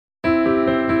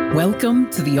Welcome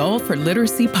to the All for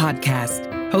Literacy podcast,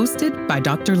 hosted by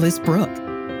Dr. Liz Brooke,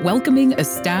 welcoming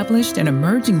established and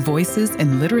emerging voices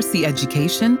in literacy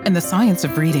education and the science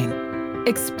of reading.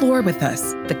 Explore with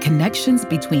us the connections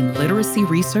between literacy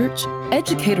research,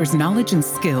 educators' knowledge and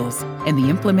skills, and the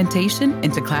implementation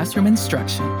into classroom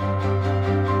instruction.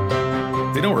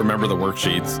 They don't remember the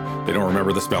worksheets. They don't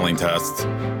remember the spelling tests.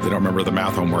 They don't remember the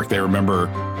math homework. They remember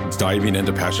diving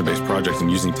into passion-based projects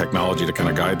and using technology to kind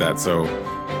of guide that. So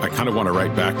I kind of want to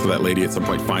write back to that lady at some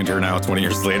point, find her now 20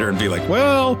 years later and be like,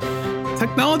 well,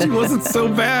 technology wasn't so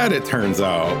bad, it turns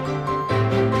out.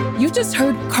 You just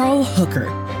heard Carl Hooker,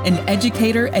 an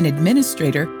educator and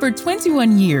administrator for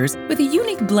 21 years with a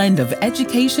unique blend of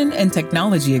education and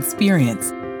technology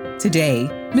experience. Today,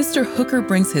 Mr. Hooker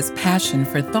brings his passion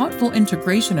for thoughtful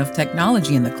integration of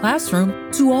technology in the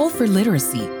classroom to All for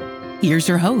Literacy. Here's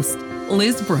your host,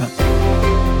 Liz Brooke.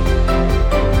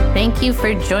 Thank you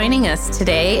for joining us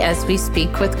today as we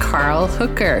speak with Carl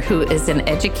Hooker, who is an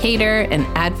educator and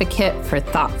advocate for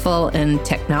thoughtful and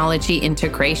technology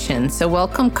integration. So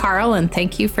welcome, Carl, and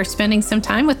thank you for spending some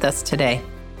time with us today.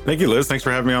 Thank you, Liz. Thanks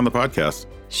for having me on the podcast.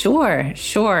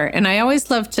 Sure. And I always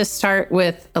love to start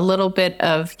with a little bit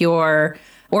of your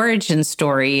origin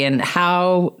story and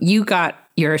how you got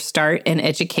your start in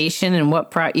education and what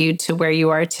brought you to where you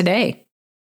are today.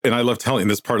 And I love telling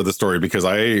this part of the story because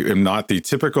I am not the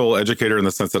typical educator in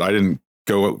the sense that I didn't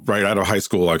go right out of high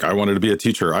school like I wanted to be a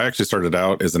teacher. I actually started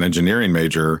out as an engineering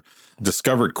major,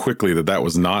 discovered quickly that that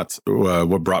was not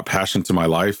what brought passion to my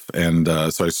life. And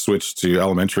so I switched to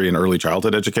elementary and early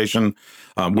childhood education,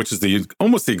 which is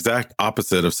almost the exact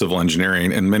opposite of civil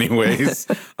engineering in many ways.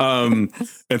 And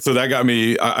so that got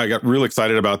me, I got real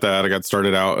excited about that. I got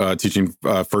started out teaching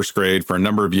first grade for a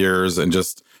number of years. And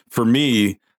just for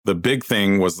me, the big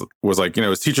thing was like,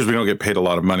 as teachers, we don't get paid a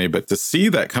lot of money, but to see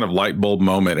that kind of light bulb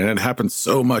moment, and it happened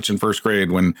so much in first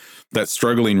grade when that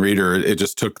struggling reader, it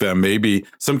just took them maybe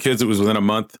some kids, it was within a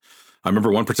month. I remember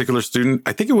one particular student,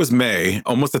 I think it was May,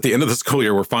 almost at the end of the school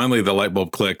year, where finally the light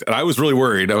bulb clicked. And I was really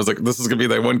worried. I was like, this is going to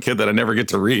be that one kid that I never get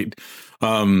to read.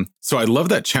 So I love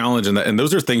that challenge. And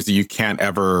those are things that you can't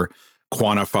ever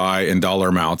quantify in dollar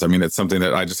amounts. I mean, it's something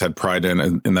that I just had pride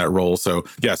in that role. So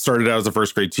yeah, started out as a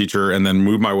first grade teacher and then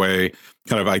moved my way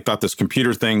I thought this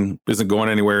computer thing isn't going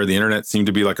anywhere. The internet seemed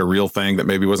to be like a real thing that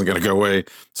maybe wasn't going to go away.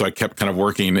 So I kept kind of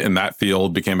working in that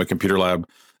field, became a computer lab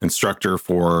instructor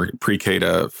for pre-K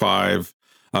to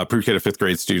fifth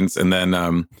grade students. And then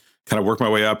kind of worked my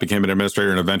way up, became an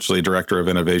administrator and eventually director of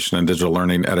innovation and digital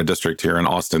learning at a district here in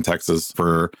Austin, Texas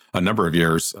for a number of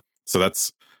years. So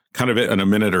that's kind of it in a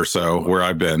minute or so where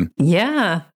I've been.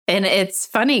 Yeah. And it's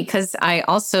funny because I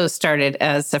also started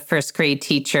as a first grade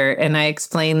teacher, and I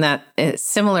explained that in a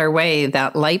similar way,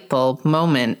 that light bulb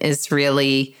moment is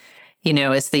really,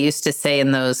 as they used to say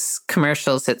in those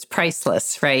commercials, it's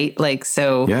priceless, right?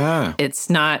 Yeah. It's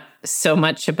not so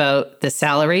much about the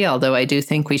salary, although I do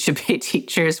think we should pay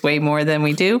teachers way more than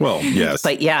we do. Well, yes.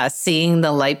 But yeah, seeing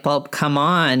the light bulb come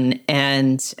on.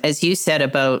 And as you said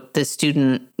about the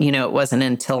student, it wasn't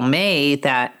until May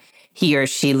that he or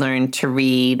she learned to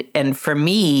read. And for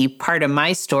me, part of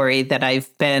my story that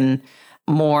I've been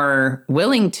more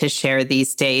willing to share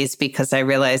these days because I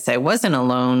realized I wasn't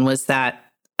alone was that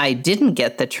I didn't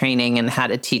get the training in how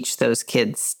to teach those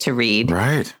kids to read.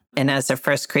 Right. And as a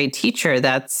first grade teacher,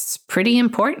 that's pretty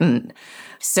important.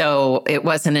 So it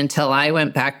wasn't until I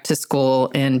went back to school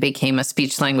and became a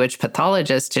speech language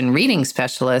pathologist and reading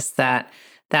specialist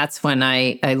that's when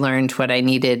I learned what I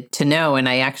needed to know. And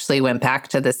I actually went back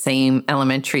to the same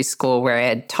elementary school where I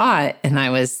had taught, and I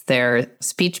was their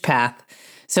speech path.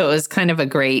 So it was kind of a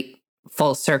great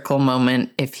full circle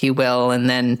moment, if you will, and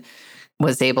then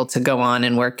was able to go on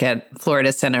and work at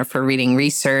Florida Center for Reading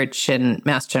Research and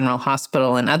Mass General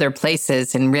Hospital and other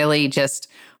places, and really just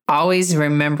always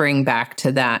remembering back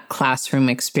to that classroom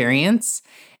experience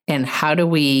and how do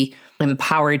we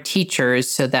empower teachers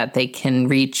so that they can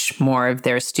reach more of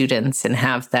their students and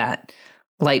have that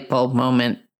light bulb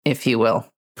moment, if you will.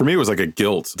 For me, it was like a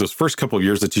guilt. Those first couple of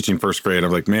years of teaching first grade,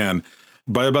 I'm like, man,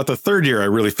 by about the third year, I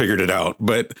really figured it out.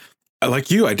 But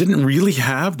like you, I didn't really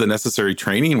have the necessary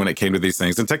training when it came to these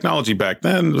things. And technology back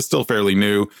then was still fairly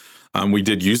new. We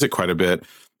did use it quite a bit.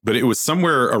 But it was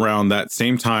somewhere around that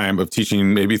same time of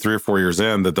teaching, maybe 3 or 4 years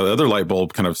in, that the other light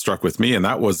bulb kind of struck with me. And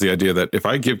that was the idea that if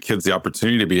I give kids the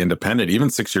opportunity to be independent,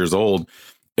 even 6 years old,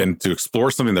 and to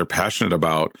explore something they're passionate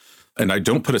about, and I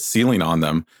don't put a ceiling on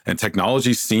them. And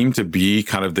technology seemed to be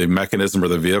kind of the mechanism or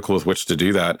the vehicle with which to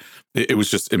do that. It was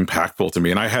just impactful to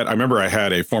me. And I remember I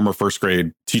had a former first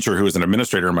grade teacher who was an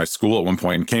administrator in my school at one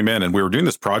point and came in, and we were doing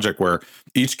this project where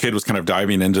each kid was kind of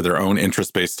diving into their own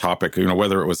interest-based topic,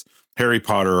 whether it was Harry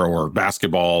Potter or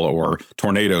basketball or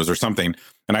tornadoes or something.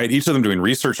 And I had each of them doing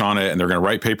research on it, and they're going to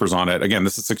write papers on it. Again,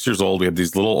 this is 6 years old. We had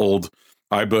these little old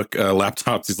iBook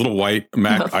laptops, these little white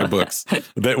Mac iBooks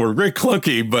that were very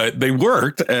clunky, but they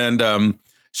worked. And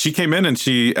she came in, and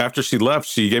after she left,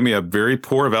 she gave me a very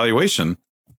poor evaluation.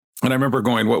 And I remember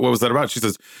going, what was that about? She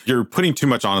says, you're putting too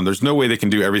much on them. There's no way they can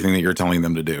do everything that you're telling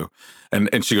them to do.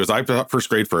 And she goes, I've taught first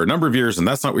grade for a number of years, and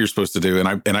that's not what you're supposed to do. And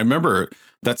I remember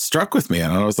that struck with me.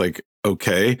 And I was like,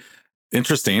 okay,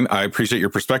 interesting. I appreciate your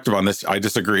perspective on this. I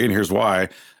disagree, and here's why.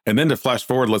 And then to flash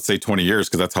forward, let's say 20 years,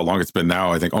 because that's how long it's been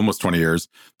now, I think almost 20 years.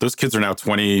 Those kids are now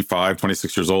 25,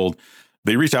 26 years old.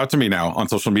 They reach out to me now on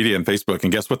social media and Facebook,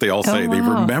 and guess what they all say? Wow. They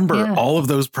remember all of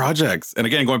those projects. And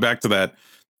again, going back to that,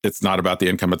 it's not about the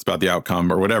income, it's about the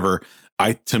outcome or whatever.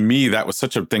 To me, that was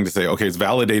such a thing to say, okay, it's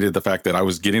validated the fact that I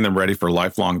was getting them ready for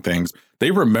lifelong things.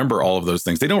 They remember all of those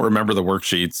things. They don't remember the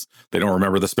worksheets. They don't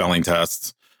remember the spelling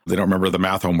tests. They don't remember the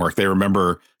math homework. They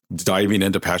remember diving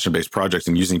into passion-based projects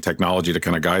and using technology to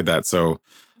kind of guide that. So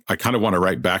I kind of want to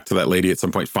write back to that lady at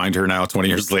some point, find her now 20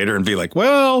 years later and be like,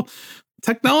 well,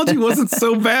 technology wasn't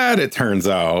so bad, it turns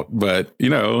out. But,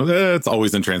 it's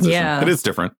always in transition. Yeah. It is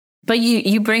different. But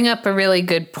you bring up a really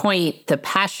good point, the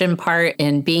passion part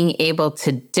and being able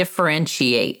to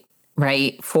differentiate,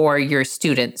 right, for your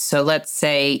students. So let's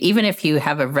say, even if you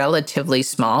have a relatively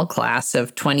small class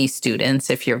of 20 students,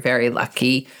 if you're very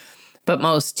lucky, but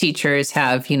most teachers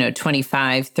have,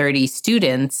 25, 30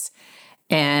 students.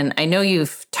 And I know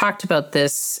you've talked about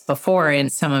this before in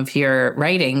some of your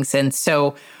writings. And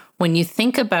so when you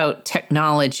think about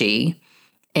technology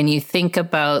and you think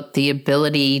about the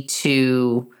ability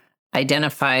to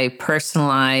identify,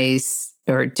 personalize,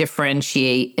 or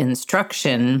differentiate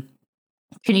instruction,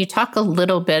 can you talk a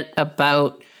little bit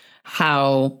about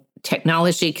how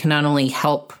technology can not only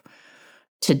help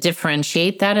to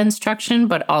differentiate that instruction,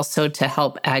 but also to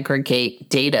help aggregate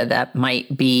data that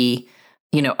might be,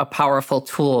 a powerful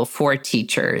tool for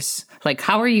teachers? Like,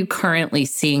 how are you currently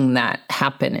seeing that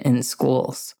happen in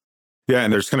schools? Yeah,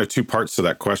 and there's kind of two parts to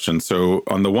that question. So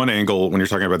on the one angle, when you're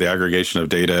talking about the aggregation of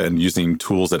data and using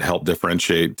tools that help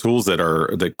differentiate, tools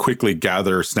that quickly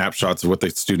gather snapshots of what the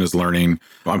student is learning,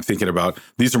 I'm thinking about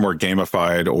these are more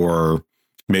gamified, or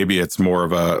maybe it's more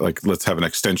of a, like, let's have an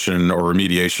extension or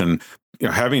remediation.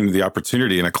 Having the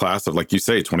opportunity in a class of, like you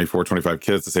say, 24, 25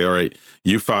 kids to say, all right,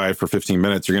 you 5 for 15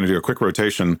 minutes, you're going to do a quick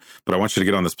rotation, but I want you to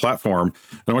get on this platform.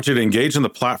 And I want you to engage in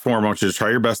the platform. I want you to try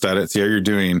your best at it, see how you're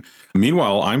doing.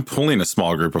 Meanwhile, I'm pulling a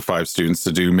small group of 5 students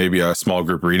to do maybe a small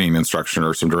group reading instruction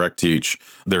or some direct teach.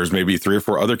 There's maybe 3 or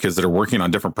 4 other kids that are working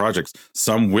on different projects,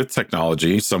 some with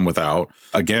technology, some without.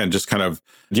 Again, just kind of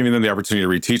giving them the opportunity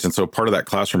to reteach. And so part of that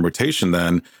classroom rotation,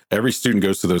 then every student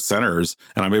goes to those centers,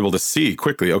 and I'm able to see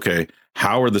quickly, okay,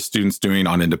 how are the students doing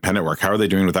on independent work? How are they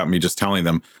doing without me just telling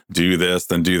them, do this,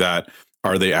 then do that?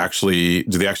 Do they actually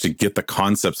get the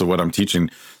concepts of what I'm teaching?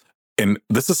 And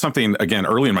this is something, again,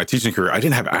 early in my teaching career, I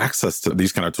didn't have access to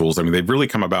these kind of tools. I mean, they've really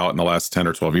come about in the last 10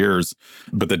 or 12 years,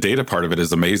 but the data part of it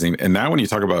is amazing. And now when you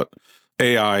talk about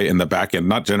AI in the back end,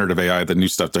 not generative AI, the new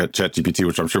stuff to ChatGPT,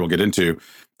 which I'm sure we'll get into,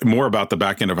 more about the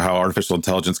back end of how artificial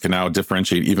intelligence can now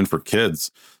differentiate even for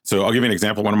kids. So I'll give you an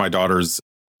example. One of my daughters,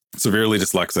 severely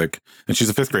dyslexic, and she's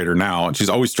a 5th grader now, and she's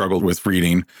always struggled with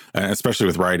reading, especially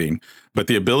with writing. But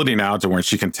the ability now to where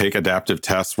she can take adaptive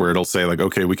tests where it'll say, like,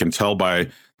 okay, we can tell by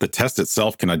the test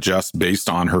itself can adjust based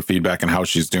on her feedback and how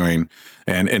she's doing.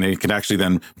 And it can actually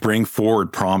then bring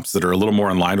forward prompts that are a little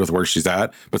more in line with where she's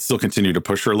at, but still continue to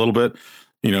push her a little bit.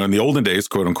 In the olden days,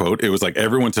 quote unquote, it was like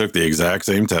everyone took the exact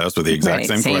same test with the exact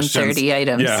same questions. 30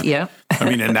 items. Yeah. I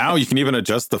mean, and now you can even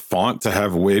adjust the font to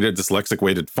have dyslexic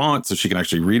weighted font so she can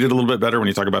actually read it a little bit better when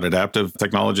you talk about adaptive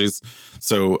technologies.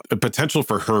 So a potential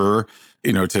for her,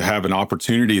 to have an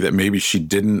opportunity that maybe she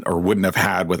didn't or wouldn't have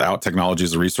had without technology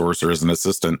as a resource or as an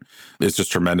assistant is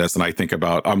just tremendous. And I think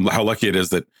about how lucky it is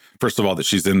that, first of all, that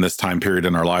she's in this time period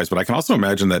in our lives. But I can also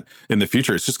imagine that in the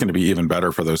future, it's just going to be even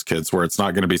better for those kids, where it's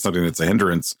not going to be something that's a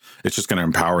hindrance. It's just going to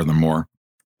empower them more.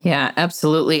 Yeah,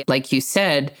 absolutely. Like you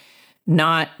said,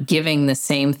 not giving the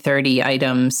same 30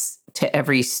 items to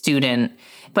every student.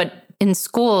 But in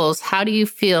schools, how do you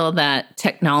feel that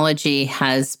technology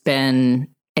has been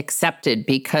accepted?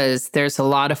 Because there's a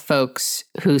lot of folks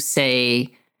who say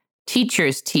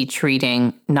teachers teach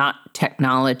reading, not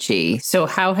technology. So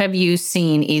how have you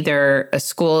seen either a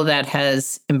school that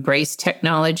has embraced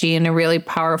technology in a really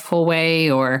powerful way,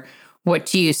 or what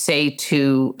do you say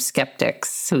to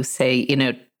skeptics who say,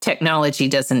 technology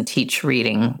doesn't teach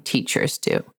reading, teachers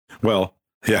do? Well,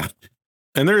 yeah.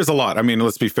 And there is a lot. I mean,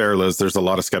 let's be fair, Liz, there's a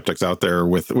lot of skeptics out there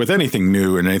with anything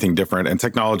new and anything different. And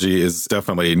technology is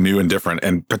definitely new and different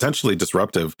and potentially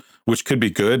disruptive, which could be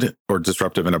good or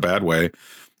disruptive in a bad way.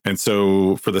 And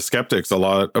so for the skeptics, a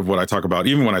lot of what I talk about,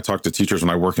 even when I talk to teachers when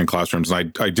I work in classrooms,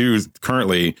 and I do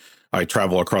currently, I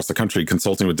travel across the country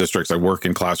consulting with districts. I work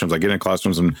in classrooms. I get in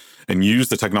classrooms and use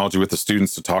the technology with the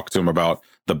students to talk to them about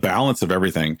the balance of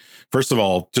everything. First of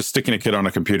all, just sticking a kid on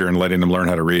a computer and letting them learn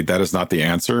how to read, that is not the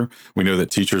answer. We know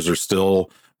that teachers are still,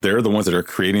 they're the ones that are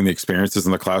creating the experiences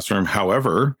in the classroom.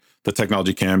 However, the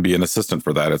technology can be an assistant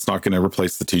for that. It's not going to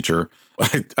replace the teacher.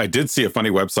 I did see a funny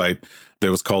website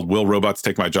that was called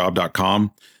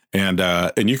willrobotstakemyjob.com.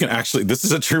 And you can actually, this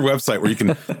is a true website where you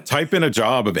can type in a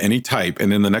job of any type.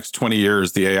 And in the next 20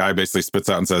 years, the AI basically spits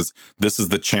out and says, this is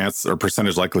the chance or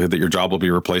percentage likelihood that your job will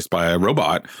be replaced by a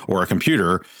robot or a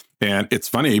computer. And it's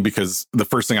funny because the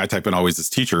first thing I type in always is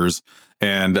teachers.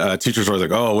 And teachers are always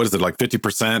like, oh, what is it, like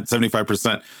 50%,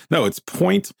 75%? No, it's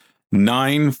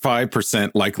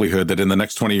 0.95% likelihood that in the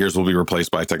next 20 years we'll be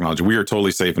replaced by technology. We are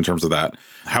totally safe in terms of that.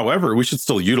 However, we should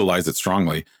still utilize it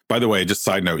strongly. By the way, just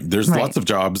side note, there's lots of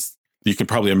jobs. You can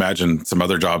probably imagine some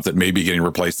other jobs that may be getting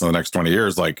replaced in the next 20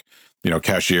 years, like,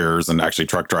 cashiers and actually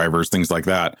truck drivers, things like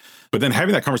that. But then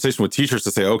having that conversation with teachers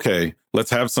to say, okay, let's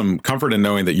have some comfort in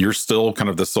knowing that you're still kind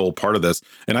of the sole part of this.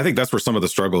 And I think that's where some of the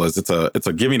struggle is. It's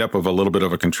a giving up of a little bit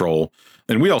of a control.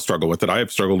 And we all struggle with it. I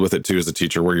have struggled with it too as a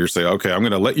teacher, where you're saying, okay, I'm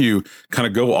going to let you kind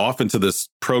of go off into this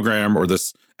program or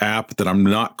this app that I'm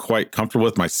not quite comfortable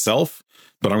with myself,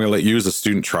 but I'm going to let you as a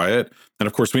student try it. And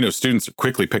of course, we know students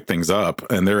quickly pick things up,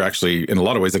 and they're actually, in a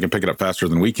lot of ways, they can pick it up faster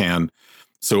than we can.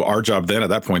 So our job then at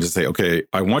that point is to say, okay,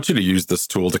 I want you to use this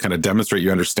tool to kind of demonstrate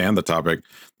you understand the topic,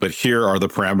 but here are the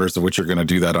parameters of which you're going to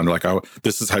do that under, like, oh,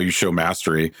 this is how you show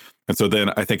mastery. And so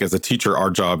then I think as a teacher, our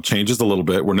job changes a little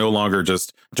bit. We're no longer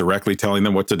just directly telling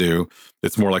them what to do.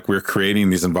 It's more like we're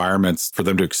creating these environments for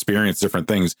them to experience different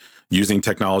things using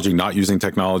technology, not using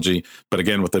technology, but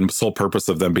again, with the sole purpose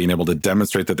of them being able to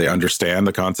demonstrate that they understand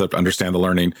the concept, understand the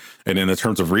learning. And in the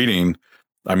terms of reading,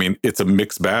 I mean, it's a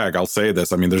mixed bag. I'll say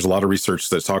this. I mean, there's a lot of research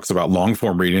that talks about long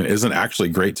form reading isn't actually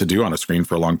great to do on a screen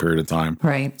for a long period of time.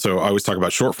 Right. So I always talk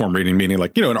about short form reading, meaning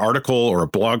like, an article or a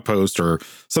blog post or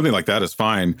something like that is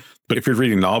fine. But if you're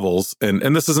reading novels,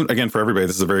 and this isn't, again, for everybody,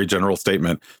 this is a very general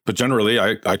statement, but generally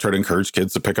I try to encourage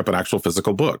kids to pick up an actual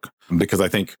physical book, because I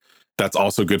think that's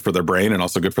also good for their brain and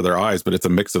also good for their eyes, but it's a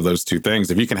mix of those two things.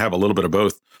 If you can have a little bit of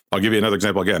both, I'll give you another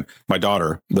example again. My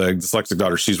daughter, the dyslexic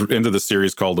daughter, she's into the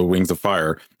series called The Wings of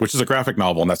Fire, which is a graphic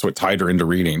novel, and that's what tied her into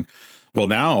reading. Well,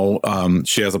 now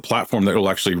she has a platform that will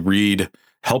actually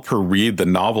help her read the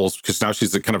novels, because now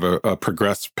she's kind of a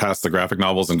progressed past the graphic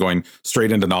novels and going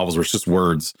straight into novels where it's just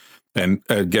words. And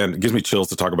again, it gives me chills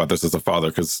to talk about this as a father,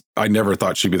 because I never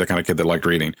thought she'd be the kind of kid that liked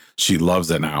reading. She loves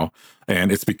it now.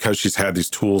 And it's because she's had these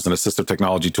tools and assistive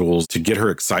technology tools to get her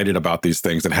excited about these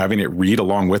things, and having it read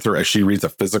along with her as she reads a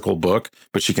physical book,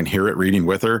 but she can hear it reading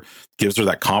with her, gives her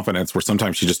that confidence where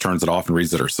sometimes she just turns it off and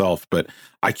reads it herself. But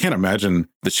I can't imagine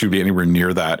that she would be anywhere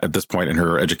near that at this point in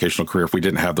her educational career if we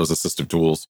didn't have those assistive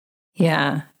tools.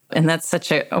 Yeah. And that's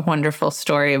such a wonderful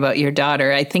story about your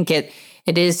daughter. I think it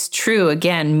is true,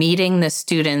 again, meeting the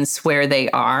students where they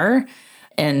are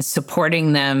and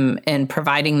supporting them and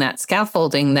providing that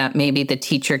scaffolding that maybe the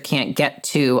teacher can't get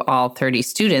to all 30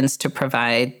 students, to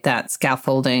provide that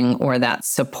scaffolding or that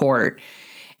support.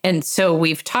 And so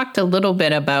we've talked a little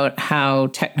bit about how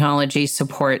technology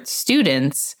supports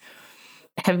students.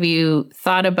 Have you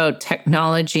thought about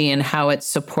technology and how it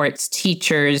supports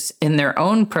teachers in their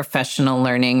own professional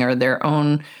learning or their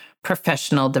own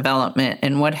professional development?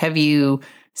 And what have you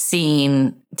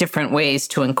seen different ways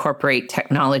to incorporate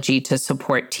technology to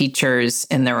support teachers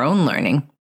in their own learning?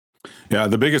 Yeah,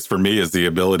 the biggest for me is the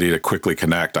ability to quickly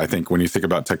connect. I think when you think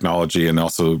about technology and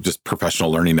also just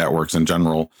professional learning networks in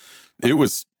general, it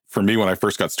was, for me, when I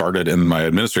first got started in my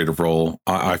administrative role,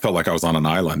 I felt like I was on an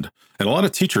island. And a lot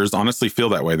of teachers honestly feel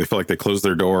that way. They feel like they close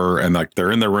their door and like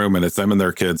they're in their room and it's them and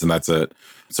their kids and that's it.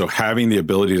 So having the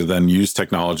ability to then use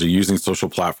technology, using social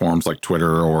platforms like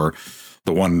Twitter, or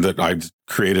the one that I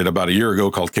created about a year ago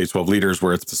called K-12 Leaders,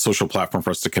 where it's a social platform for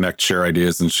us to connect, share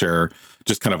ideas, and share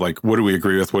just kind of like, what do we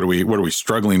agree with? What are we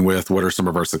struggling with? What are some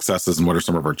of our successes and what are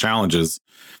some of our challenges?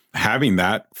 Having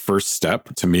that first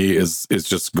step to me is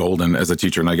just golden as a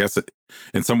teacher. And I guess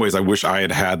in some ways, I wish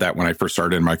I had that when I first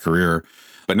started in my career.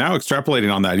 But now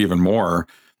extrapolating on that even more,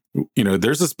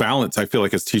 there's this balance, I feel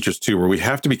like, as teachers too, where we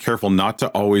have to be careful not to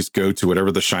always go to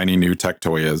whatever the shiny new tech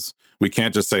toy is. We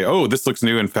can't just say, oh, this looks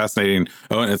new and fascinating.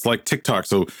 Oh, and it's like TikTok,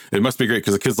 so it must be great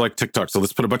because the kids like TikTok. So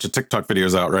let's put a bunch of TikTok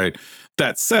videos out, right?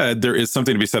 That said, there is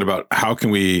something to be said about how can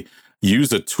we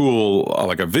use a tool,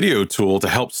 like a video tool, to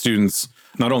help students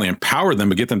not only empower them,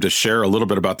 but get them to share a little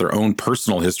bit about their own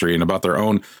personal history and about their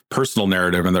own personal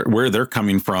narrative and where they're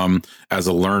coming from as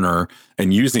a learner,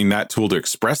 and using that tool to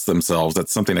express themselves.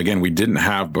 That's something, again, we didn't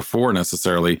have before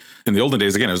necessarily. In the olden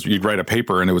days, again, you'd write a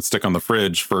paper and it would stick on the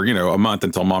fridge for, a month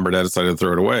until mom or dad decided to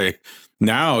throw it away.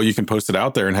 Now you can post it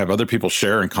out there and have other people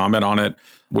share and comment on it,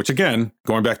 which, again,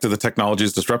 going back to the technology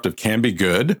is disruptive, can be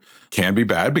good, can be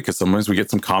bad, because sometimes we get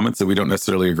some comments that we don't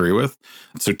necessarily agree with.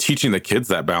 So teaching the kids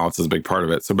that balance is a big part of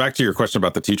it. So back to your question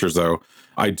about the teachers, though,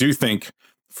 I do think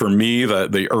for me,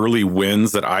 the early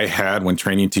wins that I had when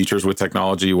training teachers with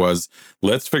technology was,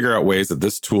 let's figure out ways that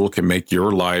this tool can make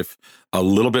your life a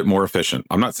little bit more efficient.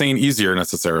 I'm not saying easier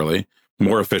necessarily.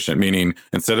 More efficient, meaning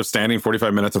instead of standing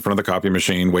 45 minutes in front of the copy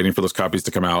machine, waiting for those copies to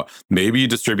come out, maybe you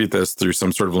distribute this through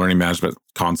some sort of learning management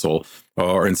console.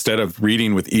 Or instead of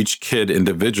reading with each kid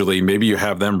individually, maybe you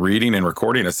have them reading and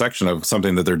recording a section of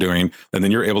something that they're doing. And then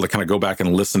you're able to kind of go back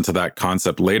and listen to that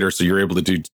concept later. So you're able to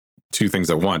do two things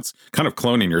at once, kind of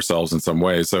cloning yourselves in some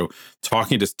ways. So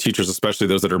talking to teachers, especially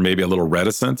those that are maybe a little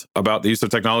reticent about the use of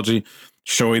technology,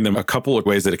 showing them a couple of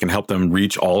ways that it can help them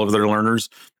reach all of their learners.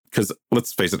 Because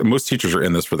let's face it, most teachers are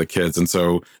in this for the kids. And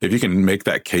so if you can make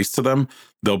that case to them,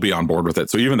 they'll be on board with it.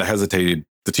 So even the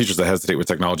teachers that hesitate with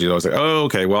technology, they'll say, oh,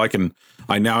 okay, well, I can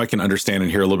understand and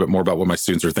hear a little bit more about what my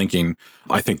students are thinking.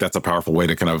 I think that's a powerful way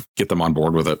to kind of get them on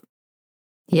board with it.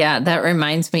 Yeah, that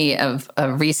reminds me of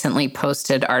a recently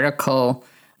posted article.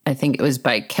 I think it was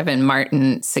by Kevin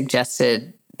Martin,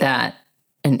 suggested that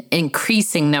an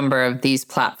increasing number of these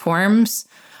platforms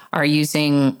are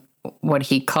using what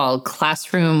he called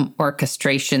classroom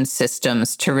orchestration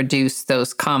systems to reduce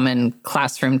those common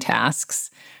classroom tasks,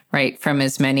 right? From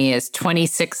as many as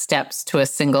 26 steps to a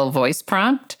single voice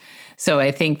prompt. So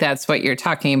I think that's what you're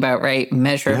talking about, right?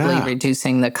 Measurably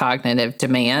reducing the cognitive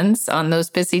demands on those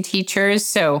busy teachers.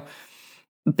 So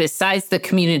besides the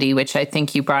community, which I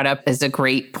think you brought up as a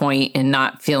great point in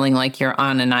not feeling like you're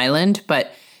on an island,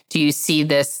 but do you see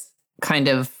this kind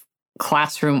of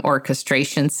classroom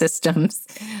orchestration systems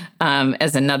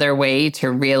as another way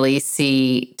to really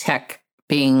see tech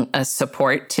being a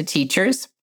support to teachers?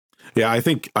 Yeah, I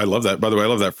think I love that. By the way, I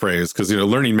love that phrase because,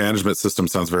 learning management system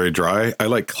sounds very dry. I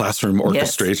like classroom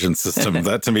orchestration system.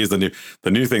 That to me is the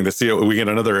new thing. The CO, we get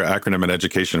another acronym in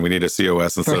education. We need a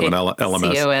COS instead of an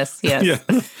LMS. COS, yes.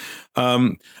 Yeah.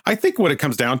 I think what it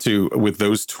comes down to with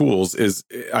those tools is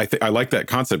I like that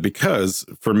concept because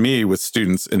for me with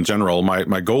students in general,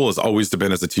 my goal has always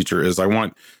been as a teacher is I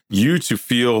want you to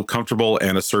feel comfortable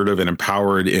and assertive and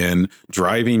empowered in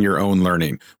driving your own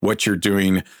learning, what you're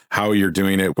doing, how you're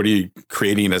doing it, what are you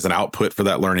creating as an output for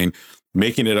that learning,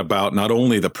 making it about not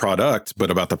only the product,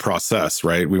 but about the process,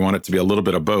 right? We want it to be a little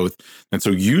bit of both. And so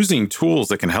using tools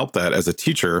that can help that as a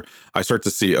teacher, I start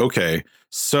to see, okay,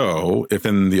 so if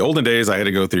in the olden days I had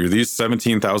to go through these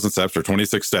 17,000 steps or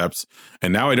 26 steps,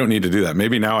 and now I don't need to do that.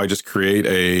 Maybe now I just create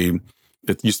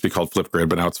it used to be called Flipgrid,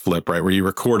 but now it's Flip, right? Where you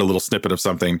record a little snippet of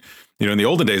something. In the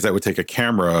olden days, that would take a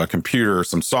camera, a computer,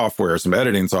 some software, some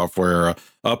editing software,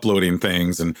 uploading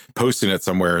things and posting it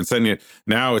somewhere and sending it.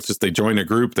 Now it's just they join a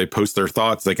group, they post their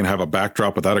thoughts, they can have a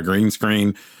backdrop without a green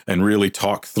screen and really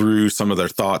talk through some of their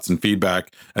thoughts and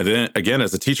feedback. And then again,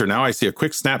 as a teacher, now I see a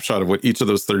quick snapshot of what each of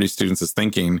those 30 students is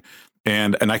thinking,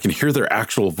 and I can hear their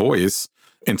actual voice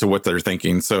into what they're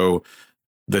thinking. So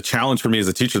the challenge for me as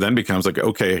a teacher then becomes like,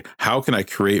 okay, how can I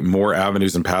create more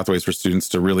avenues and pathways for students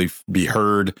to really be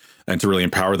heard and to really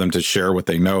empower them to share what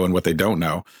they know and what they don't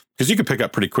know? Because you can pick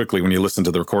up pretty quickly when you listen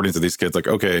to the recordings of these kids, like,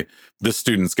 okay, this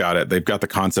student's got it. They've got the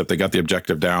concept. They got the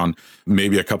objective down.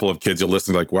 Maybe a couple of kids you'll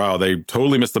listen to like, wow, they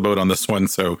totally missed the boat on this one.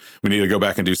 So we need to go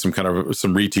back and do some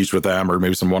reteach with them or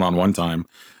maybe some one-on-one time.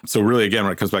 So really, again,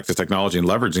 when it comes back to technology and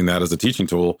leveraging that as a teaching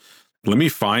tool, let me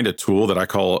find a tool that I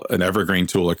call an evergreen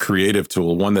tool, a creative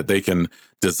tool, one that they can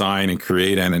design and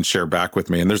create and share back with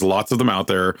me. And there's lots of them out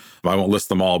there. I won't list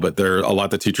them all, but there are a lot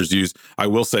that teachers use. I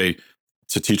will say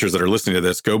to teachers that are listening to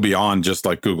this, go beyond just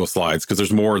like Google Slides, because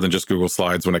there's more than just Google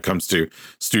Slides when it comes to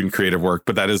student creative work.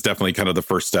 But that is definitely kind of the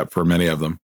first step for many of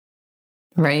them.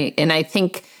 Right. And I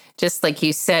think just like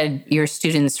you said, your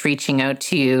students reaching out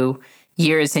to you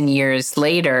years and years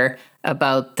later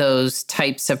about those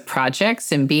types of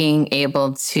projects and being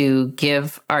able to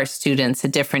give our students a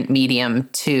different medium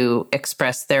to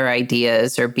express their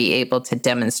ideas or be able to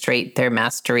demonstrate their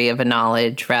mastery of a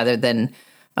knowledge rather than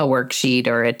a worksheet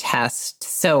or a test.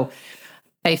 So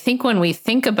I think when we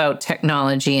think about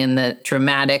technology and the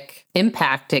dramatic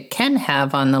impact it can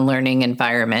have on the learning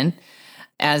environment,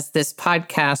 as this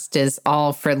podcast is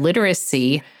all for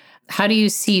literacy, how do you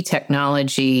see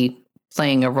technology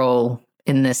playing a role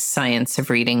in this science of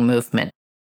reading movement?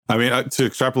 I mean, to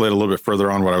extrapolate a little bit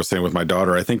further on what I was saying with my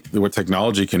daughter, I think what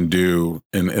technology can do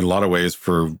in a lot of ways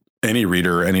for any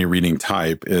reader, any reading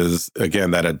type is,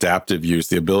 again, that adaptive use,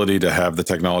 the ability to have the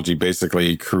technology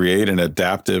basically create an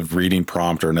adaptive reading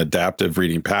prompt or an adaptive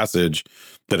reading passage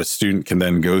that a student can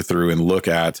then go through and look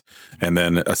at and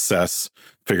then assess,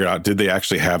 figure out, did they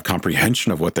actually have comprehension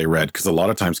of what they read? Because a lot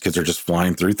of times kids are just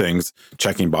flying through things,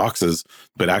 checking boxes,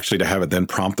 but actually to have it then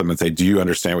prompt them and say, do you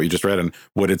understand what you just read? And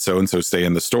what did so-and-so say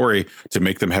in the story, to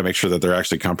make them make sure that they're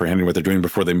actually comprehending what they're doing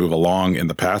before they move along in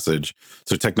the passage.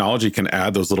 So technology can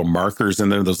add those little markers in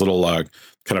there, those little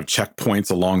kind of checkpoints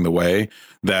along the way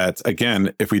that,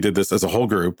 again, if we did this as a whole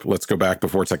group, let's go back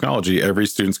before technology, every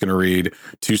student's going to read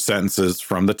 2 sentences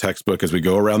from the textbook as we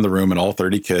go around the room, and all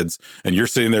 30 kids, and you're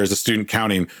sitting there as a student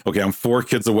counting, okay, I'm 4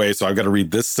 kids away, so I've got to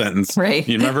read this sentence. Right.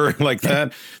 You remember like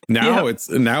that? Now it's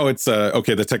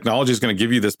okay, the technology is going to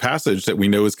give you this passage that we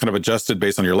know is kind of adjusted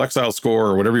based on your Lexile score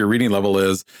or whatever your reading level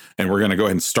is, and we're going to go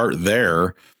ahead and start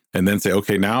there and then say,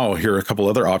 okay, now here are a couple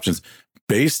other options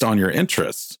based on your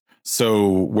interests. So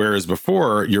whereas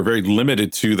before you're very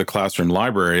limited to the classroom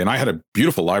library, and I had a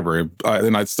beautiful library,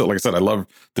 and I still, like I said, I love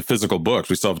the physical books.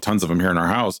 We still have tons of them here in our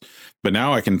house, but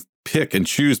now I can pick and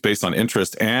choose based on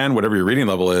interest and whatever your reading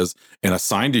level is and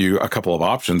assign to you a couple of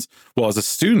options. Well, as a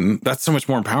student, that's so much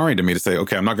more empowering to me to say,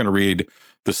 okay, I'm not going to read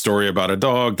the story about a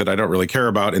dog that I don't really care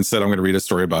about. Instead, I'm going to read a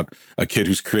story about a kid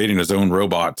who's creating his own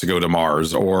robot to go to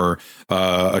Mars, or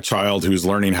a child who's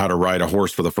learning how to ride a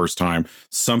horse for the first time,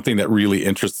 something that really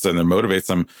interests them and motivates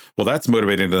them. Well, that's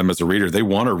motivating to them as a reader. They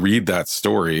want to read that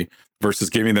story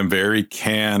versus giving them very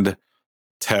canned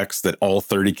text that all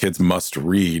 30 kids must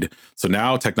read. So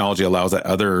now technology allows that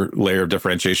other layer of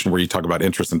differentiation where you talk about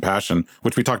interest and passion,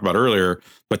 which we talked about earlier.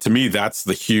 But to me, that's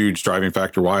the huge driving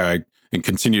factor why I and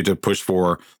continue to push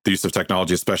for the use of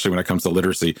technology, especially when it comes to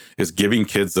literacy, is giving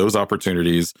kids those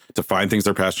opportunities to find things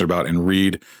they're passionate about and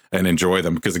read and enjoy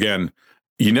them. Because again,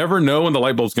 you never know when the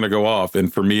light bulb's going to go off.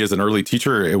 And for me as an early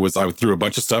teacher, I would throw a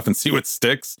bunch of stuff and see what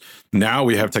sticks. Now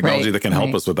we have technology that can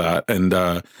help us with that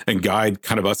and guide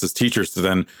kind of us as teachers to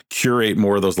then curate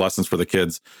more of those lessons for the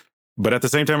kids. But at the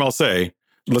same time, I'll say,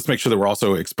 let's make sure that we're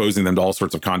also exposing them to all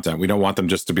sorts of content. We don't want them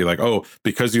just to be like, oh,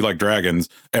 because you like dragons,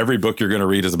 every book you're going to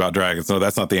read is about dragons. No,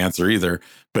 that's not the answer either.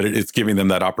 But it's giving them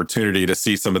that opportunity to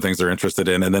see some of the things they're interested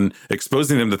in and then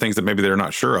exposing them to things that maybe they're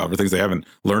not sure of or things they haven't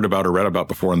learned about or read about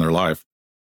before in their life.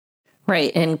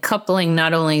 Right. And coupling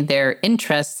not only their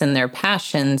interests and their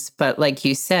passions, but like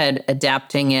you said,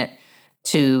 adapting it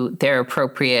to their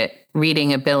appropriate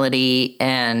reading ability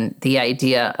and the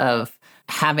idea of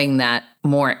having that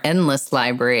more endless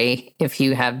library if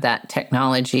you have that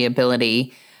technology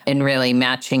ability, and really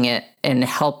matching it and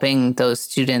helping those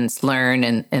students learn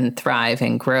and thrive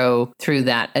and grow through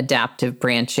that adaptive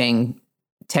branching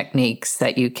techniques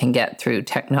that you can get through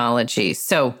technology.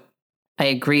 So I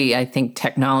agree. I think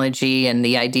technology and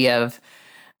the idea of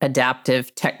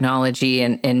adaptive technology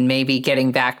and maybe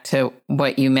getting back to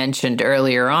what you mentioned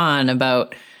earlier on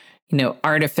about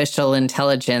artificial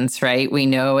intelligence, right? We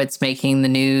know it's making the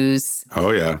news.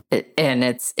 Oh, yeah. And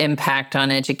its impact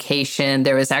on education.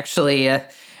 There was actually an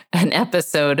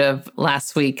episode of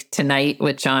Last Week Tonight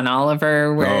with John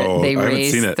Oliver where they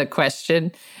raised the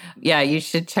question. Yeah, you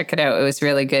should check it out. It was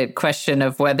really good. Question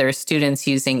of whether students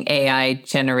using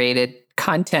AI-generated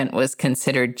content was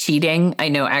considered cheating. I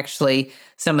know actually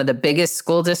some of the biggest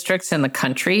school districts in the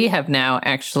country have now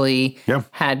actually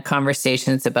had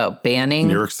conversations about banning.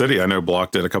 New York City, I know,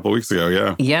 blocked it a couple of weeks ago.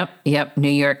 Yeah. Yep. New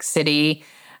York City.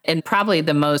 And probably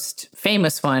the most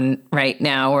famous one right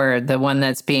now, or the one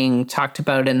that's being talked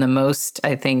about in the most,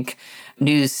 I think,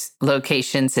 news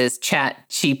locations is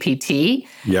ChatGPT.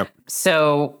 Yep.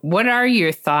 So what are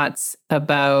your thoughts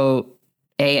about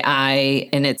AI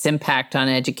and its impact on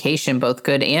education, both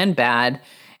good and bad,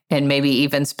 and maybe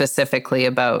even specifically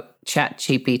about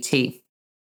ChatGPT?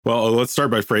 Well, let's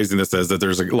start by phrasing this as that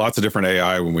there's lots of different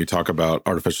AI when we talk about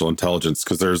artificial intelligence,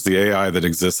 because there's the AI that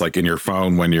exists like in your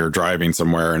phone when you're driving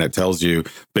somewhere, and it tells you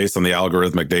based on the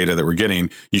algorithmic data that we're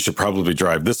getting, you should probably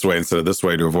drive this way instead of this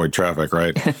way to avoid traffic,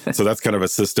 right? So that's kind of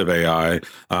assistive AI.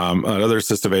 Other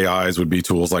assistive AIs would be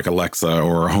tools like Alexa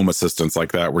or home assistants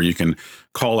like that, where you can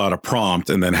call out a prompt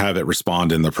and then have it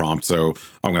respond in the prompt. So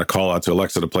I'm going to call out to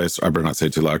Alexa to play. I better not say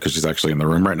it too loud because she's actually in the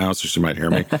room right now, so she might hear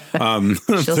me.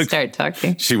 She'll start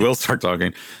talking. She will start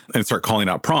talking and start calling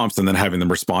out prompts and then having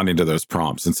them responding to those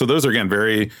prompts. And so those are, again,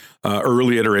 very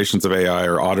early iterations of AI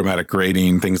or automatic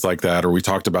grading, things like that. Or we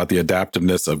talked about the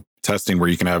adaptiveness of testing where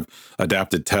you can have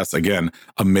adapted tests. Again,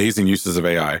 amazing uses of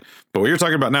AI. But what you're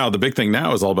talking about now, the big thing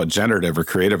now is all about generative or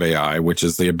creative AI, which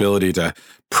is the ability to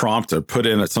prompt or put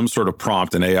in some sort of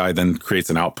prompt and AI then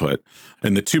creates an output.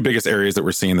 And the two biggest areas that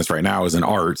we're seeing this right now is in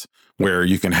art, where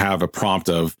you can have a prompt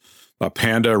of a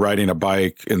panda riding a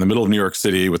bike in the middle of New York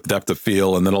City with depth of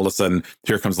field. And then all of a sudden,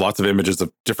 here comes lots of images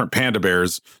of different panda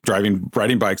bears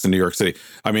riding bikes in New York City.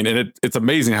 I mean, and it's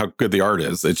amazing how good the art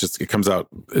is. It comes out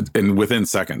within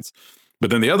seconds. But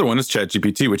then the other one is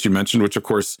ChatGPT, which you mentioned, which of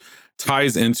course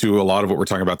ties into a lot of what we're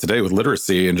talking about today with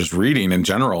literacy and just reading in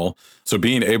general. So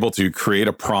being able to create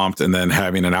a prompt and then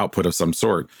having an output of some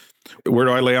sort. Where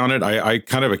do I lay on it? I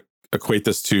kind of equate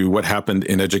this to what happened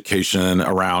in education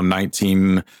around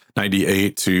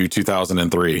 1998 to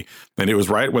 2003. And it was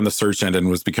right when the search engine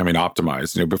was becoming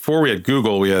optimized. Before we had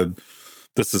Google, we had,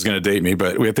 this is going to date me,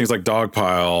 but we had things like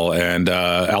Dogpile and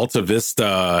Alta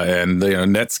Vista, and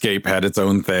Netscape had its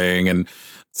own thing. And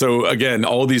so again,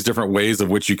 all these different ways of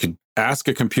which you could ask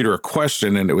a computer a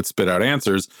question and it would spit out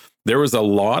answers. There was a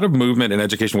lot of movement in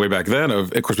education way back then.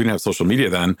 Of course, we didn't have social media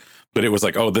then, but it was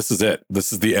like, oh, this is it.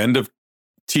 This is the end of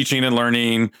teaching and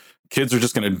learning. Kids are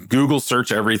just going to Google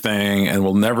search everything and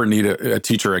we'll never need a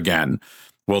teacher again.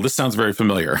 Well, this sounds very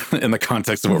familiar in the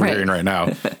context of what we're hearing right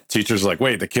now. Teachers are like,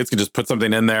 wait, the kids can just put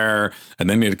something in there and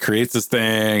then it creates this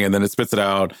thing and then it spits it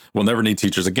out. We'll never need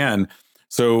teachers again.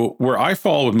 So where I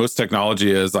fall with most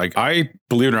technology is like, I,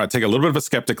 believe it or not, take a little bit of a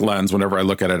skeptic lens whenever I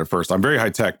look at it at first. I'm very high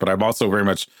tech, but I'm also very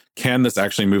much, can this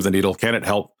actually move the needle? Can it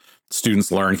help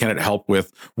students learn? Can it help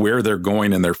with where they're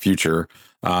going in their future?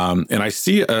 And I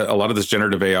see a lot of this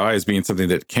generative AI as being something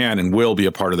that can and will be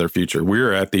a part of their future.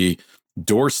 We're at the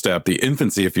doorstep, the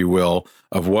infancy, if you will,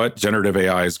 of what generative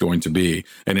AI is going to be.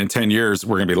 And in 10 years,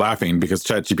 we're going to be laughing because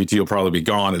ChatGPT will probably be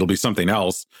gone. It'll be something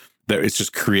else that it's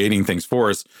just creating things for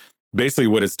us. Basically,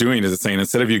 what it's doing is it's saying,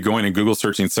 instead of you going and Google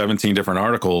searching 17 different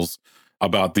articles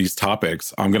about these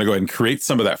topics, I'm going to go ahead and create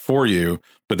some of that for you.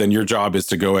 But then your job is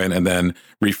to go in and then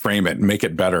reframe it and make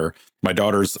it better. My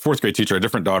daughter's fourth grade teacher, a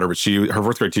different daughter, but her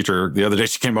fourth grade teacher, the other day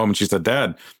she came home and she said,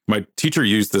 Dad, my teacher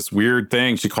used this weird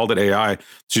thing. She called it AI.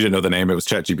 She didn't know the name. It was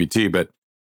ChatGPT. But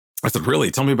I said,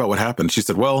 really? Tell me about what happened. She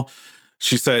said, well,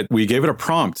 she said, we gave it a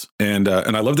prompt. And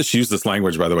I love that she used this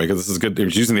language, by the way, because this is good. It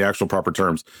was using the actual proper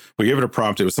terms. We gave it a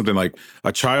prompt. It was something like,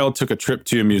 a child took a trip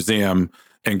to a museum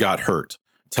and got hurt.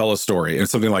 Tell a story, and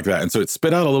something like that. And so it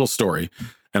spit out a little story.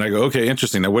 And I go, okay,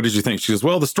 interesting. Now, what did you think? She goes,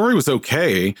 well, the story was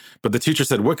okay, but the teacher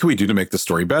said, what can we do to make the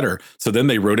story better? So then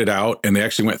they wrote it out and they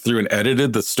actually went through and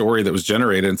edited the story that was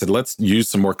generated and said, let's use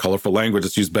some more colorful language.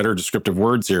 Let's use better descriptive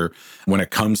words here when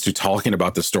it comes to talking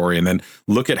about the story. And then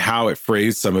look at how it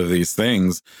phrased some of these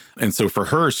things. And so for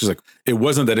her, she's like, it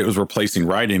wasn't that it was replacing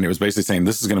writing. It was basically saying,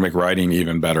 this is going to make writing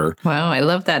even better. Wow. I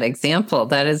love that example.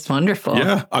 That is wonderful.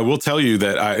 Yeah. I will tell you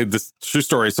that this true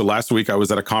story. So last week I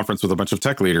was at a conference with a bunch of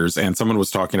tech leaders and someone was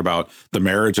talking about the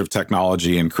marriage of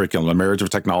technology and curriculum, the marriage of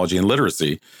technology and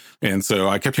literacy. And so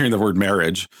I kept hearing the word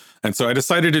marriage. And so I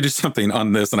decided to do something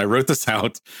on this and I wrote this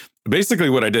out.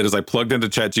 Basically what I did is I plugged into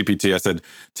ChatGPT. I said,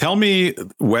 tell me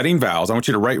wedding vows. I want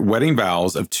you to write wedding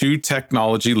vows of two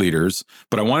technology leaders,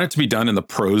 but I want it to be done in the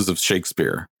prose of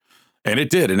Shakespeare. And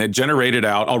it did. And it generated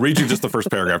out, I'll read you just the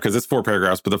first paragraph because it's 4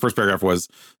 paragraphs. But the first paragraph was,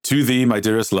 to thee, my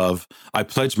dearest love, I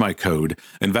pledge my code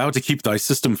and vow to keep thy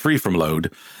system free from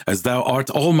load. As thou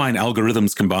art all mine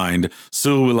algorithms combined,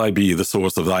 so will I be the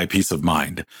source of thy peace of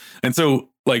mind. And so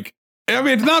like, I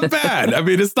mean, it's not bad. I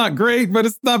mean, it's not great, but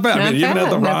it's not bad. I mean, even at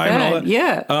the rhyme and all that.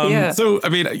 Yeah. So, I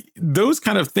mean, those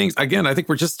kind of things, again, I think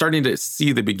we're just starting to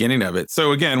see the beginning of it.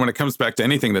 So again, when it comes back to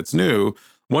anything that's new,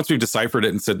 once we've deciphered it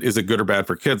and said, is it good or bad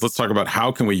for kids? Let's talk about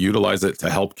how can we utilize it to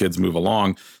help kids move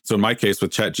along. So in my case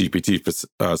with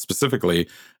ChatGPT specifically,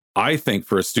 I think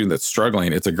for a student that's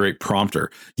struggling, it's a great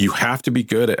prompter. You have to be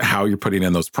good at how you're putting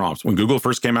in those prompts. When Google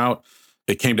first came out,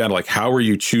 it came down to like, how are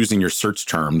you choosing your search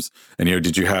terms? And,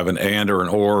 did you have an and or an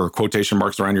or quotation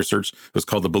marks around your search? It was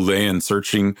called the Boolean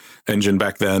searching engine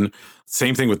back then.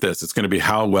 Same thing with this. It's going to be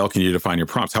how well can you define your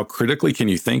prompts? How critically can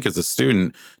you think as a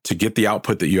student to get the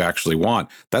output that you actually want?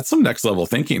 That's some next level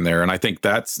thinking there. And I think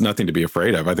that's nothing to be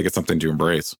afraid of. I think it's something to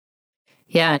embrace.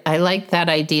 Yeah, I like that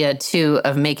idea too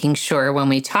of making sure when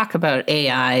we talk about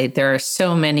AI, there are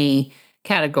so many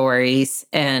categories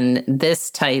and this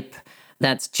type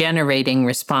that's generating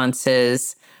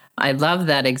responses. I love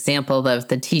that example of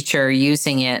the teacher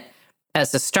using it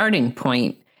as a starting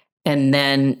point and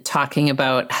then talking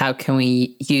about how can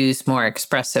we use more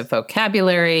expressive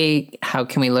vocabulary? How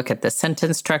can we look at the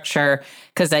sentence structure?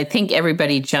 Because I think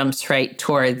everybody jumps right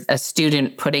towards a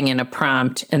student putting in a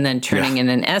prompt and then turning in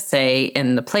an essay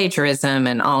and the plagiarism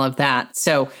and all of that.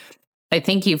 So I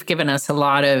think you've given us a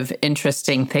lot of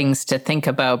interesting things to think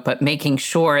about, but making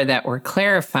sure that we're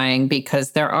clarifying,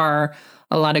 because there are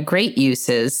a lot of great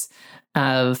uses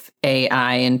of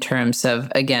AI in terms of,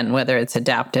 again, whether it's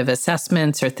adaptive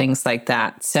assessments or things like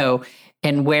that. So,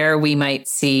 and where we might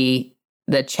see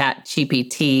the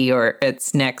ChatGPT or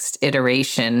its next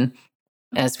iteration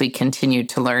as we continue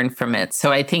to learn from it.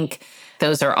 So I think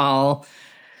those are all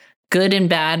good and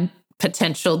bad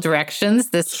potential directions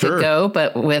this could go.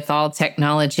 But with all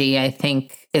technology, I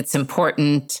think it's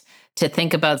important to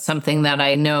think about something that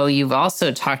I know you've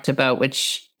also talked about,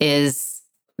 which is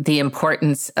the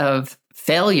importance of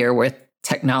failure with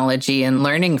technology and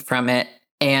learning from it.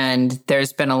 And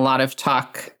there's been a lot of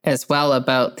talk as well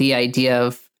about the idea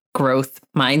of growth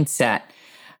mindset.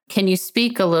 Can you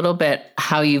speak a little bit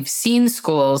how you've seen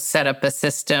schools set up a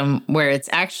system where it's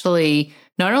actually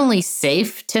not only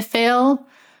safe to fail,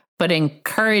 but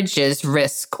encourages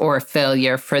risk or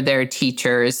failure for their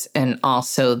teachers and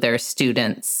also their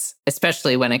students,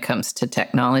 especially when it comes to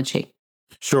technology?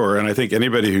 Sure. And I think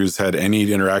anybody who's had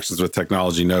any interactions with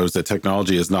technology knows that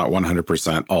technology is not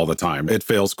 100% all the time. It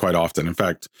fails quite often. In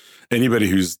fact, anybody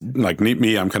who's like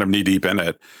me, I'm kind of knee deep in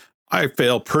it. I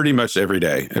fail pretty much every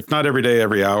day, if not every day,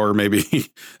 every hour, maybe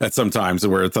at some times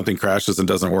where something crashes and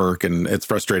doesn't work, and it's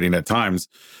frustrating at times.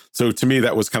 So to me,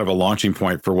 that was kind of a launching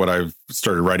point for what I've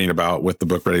started writing about with the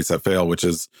book Ready, Set, Fail, which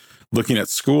is looking at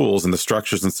schools and the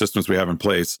structures and systems we have in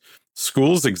place.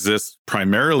 Schools exist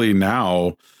primarily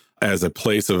now as a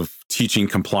place of teaching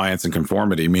compliance and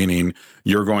conformity, meaning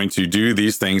you're going to do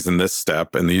these things in this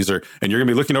step, and you're going to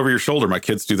be looking over your shoulder. My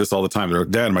kids do this all the time. They're like,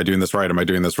 Dad, am I doing this right? Am I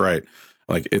doing this right?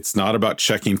 Like, it's not about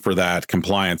checking for that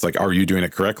compliance. Like, are you doing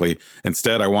it correctly?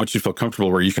 Instead, I want you to feel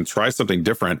comfortable where you can try something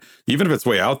different, even if it's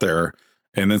way out there,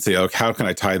 and then say, okay, how can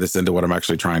I tie this into what I'm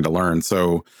actually trying to learn?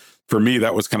 So for me,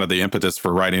 that was kind of the impetus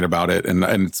for writing about it. And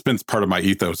it's been part of my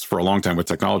ethos for a long time with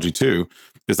technology too,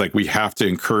 is like we have to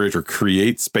encourage or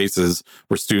create spaces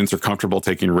where students are comfortable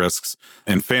taking risks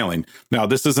and failing. Now,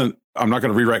 I'm not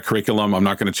going to rewrite curriculum. I'm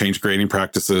not going to change grading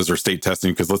practices or state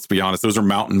testing, because let's be honest, those are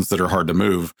mountains that are hard to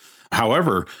move.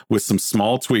 However, with some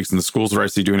small tweaks, and the schools are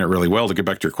actually doing it really well, to get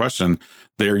back to your question,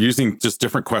 they're using just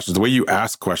different questions. The way you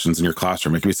ask questions in your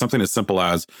classroom, it can be something as simple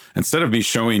as, instead of me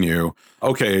showing you,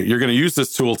 okay, you're going to use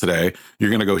this tool today, you're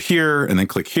going to go here and then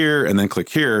click here and then click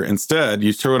here. Instead,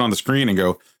 you throw it on the screen and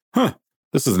go,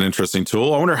 this is an interesting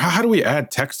tool. I wonder, how do we add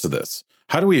text to this?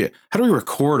 How do we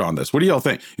record on this? What do y'all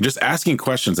think? You're just asking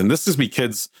questions. And this is be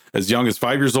kids as young as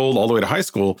 5 years old all the way to high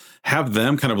school, have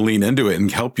them kind of lean into it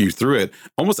and help you through it,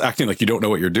 almost acting like you don't know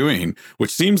what you're doing,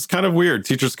 which seems kind of weird.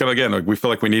 Teachers kind of, again, like we feel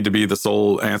like we need to be the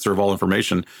sole answer of all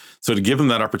information. So to give them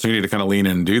that opportunity to kind of lean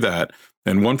in and do that.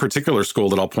 And one particular school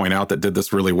that I'll point out that did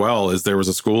this really well is there was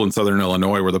a school in Southern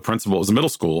Illinois where the principal was a middle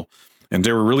school, and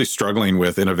they were really struggling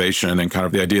with innovation and kind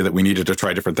of the idea that we needed to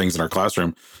try different things in our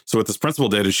classroom. So what this principal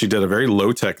did is she did a very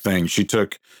low-tech thing. She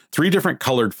took 3 different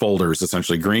colored folders,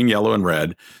 essentially green, yellow, and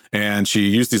red, and she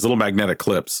used these little magnetic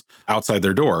clips outside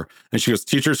their door. And she goes,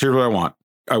 teachers, here's what I want.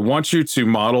 I want you to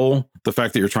model the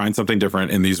fact that you're trying something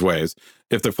different in these ways.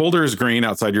 If the folder is green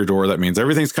outside your door, that means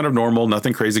everything's kind of normal,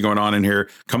 nothing crazy going on in here.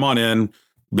 Come on in,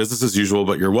 business as usual,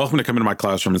 but you're welcome to come into my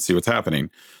classroom and see what's happening.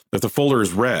 If the folder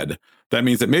is red, that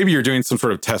means that maybe you're doing some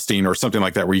sort of testing or something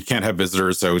like that where you can't have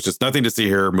visitors. So it's just nothing to see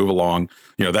here, move along,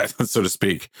 that, so to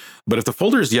speak. But if the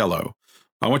folder is yellow,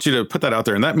 I want you to put that out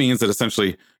there. And that means that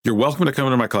essentially you're welcome to come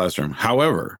into my classroom.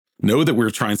 However, know that we're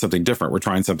trying something different. We're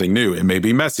trying something new. It may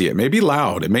be messy. It may be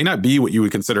loud. It may not be what you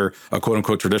would consider a quote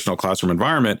unquote traditional classroom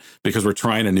environment, because we're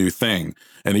trying a new thing.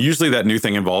 And usually that new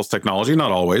thing involves technology,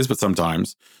 not always, but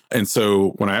sometimes. And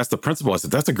so when I asked the principal, I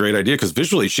said, that's a great idea, because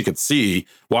visually she could see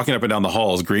walking up and down the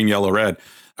halls, green, yellow, red.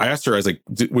 I asked her, I was like,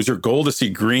 was your goal to see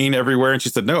green everywhere? And she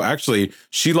said, no, actually,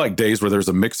 she liked days where there's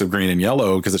a mix of green and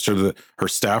yellow, because it showed that her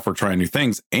staff were trying new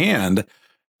things. And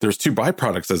there's 2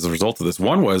 byproducts as a result of this.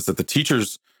 One was that the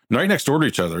teachers right next door to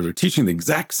each other, they're teaching the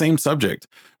exact same subject,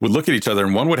 would look at each other,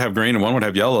 and one would have green and one would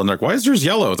have yellow. And they're like, why is yours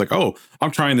yellow? It's like, oh,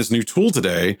 I'm trying this new tool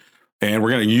today, and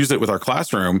we're going to use it with our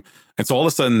classroom. And so all of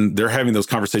a sudden they're having those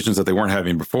conversations that they weren't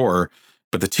having before.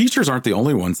 But the teachers aren't the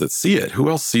only ones that see it. Who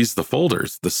else sees the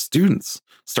folders? The students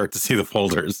start to see the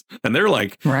folders. And they're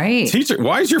like, right, teacher,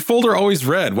 why is your folder always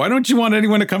red? Why don't you want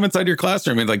anyone to come inside your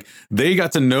classroom? And like, they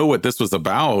got to know what this was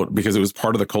about because it was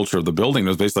part of the culture of the building. It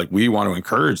was basically like, we want to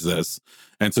encourage this.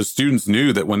 And so students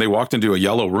knew that when they walked into a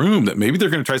yellow room, that maybe they're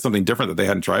going to try something different that they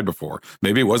hadn't tried before.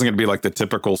 Maybe it wasn't going to be like the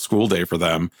typical school day for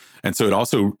them. And so it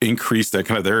also increased that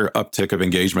kind of their uptick of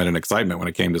engagement and excitement when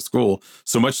it came to school,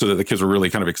 so much so that the kids were really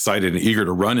kind of excited and eager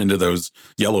to run into those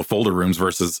yellow folder rooms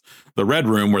versus the red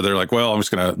room where they're like, well,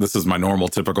 this is my normal,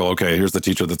 typical, okay, here's the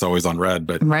teacher that's always on red.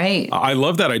 But right. I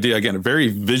love that idea. Again, a very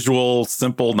visual,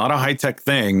 simple, not a high-tech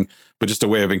thing, but just a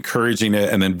way of encouraging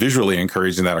it and then visually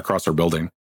encouraging that across our building.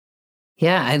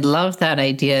 Yeah, I love that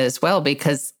idea as well,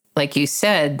 because like you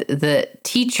said, the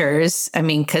teachers,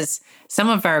 because some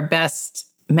of our best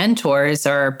mentors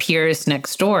are our peers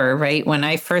next door, right? When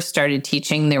I first started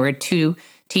teaching, there were 2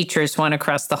 teachers, one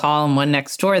across the hall and one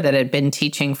next door, that had been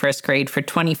teaching first grade for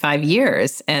 25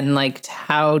 years and liked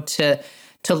how to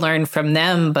learn from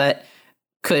them, but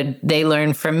could they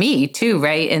learn from me too,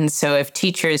 right? And so if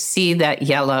teachers see that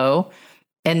yellow,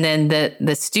 and then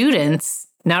the students,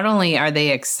 not only are they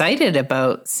excited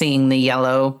about seeing the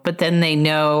yellow, but then they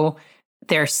know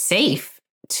they're safe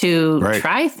to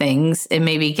try things and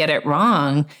maybe get it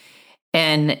wrong.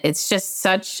 And it's just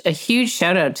such a huge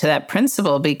shout out to that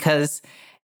principal, because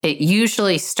it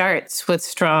usually starts with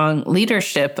strong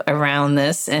leadership around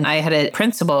this. And I had a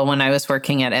principal when I was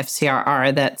working at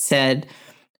FCRR that said,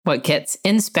 what gets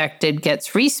inspected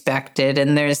gets respected.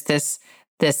 And there's this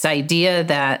idea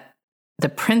that the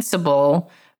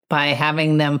principal, by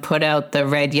having them put out the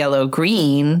red, yellow,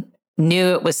 green,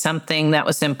 knew it was something that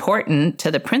was important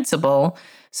to the principal.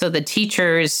 So the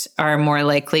teachers are more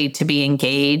likely to be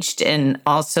engaged. And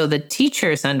also the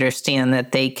teachers understand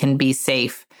that they can be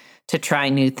safe to try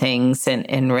new things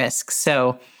and risk.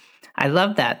 So I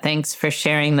love that. Thanks for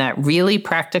sharing that. Really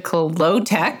practical, low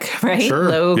tech, right? Sure.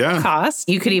 Low cost.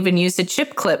 You could even use a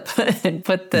chip clip and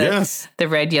put the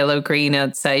red, yellow, green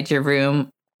outside your room.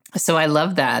 So I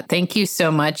love that. Thank you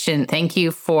so much. And thank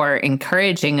you for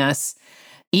encouraging us,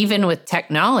 even with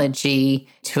technology,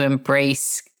 to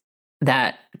embrace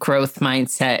that growth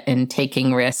mindset and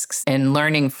taking risks and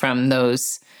learning from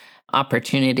those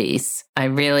opportunities. I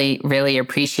really, really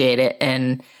appreciate it.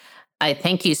 And I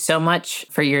thank you so much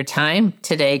for your time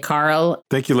today, Carl.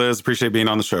 Thank you, Liz. Appreciate being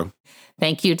on the show.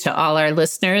 Thank you to all our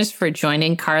listeners for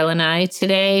joining Carl and I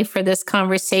today for this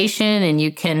conversation. And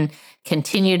you can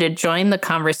continue to join the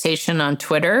conversation on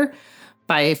Twitter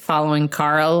by following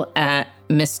Carl at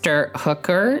Mr.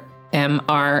 Hooker,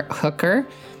 Mr. Hooker,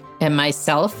 and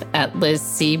myself at Liz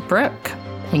C. Brooke.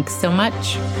 Thanks so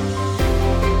much.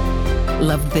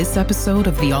 Loved this episode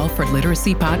of the All for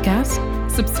Literacy podcast?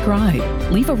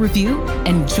 Subscribe, leave a review,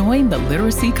 and join the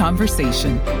literacy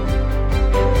conversation.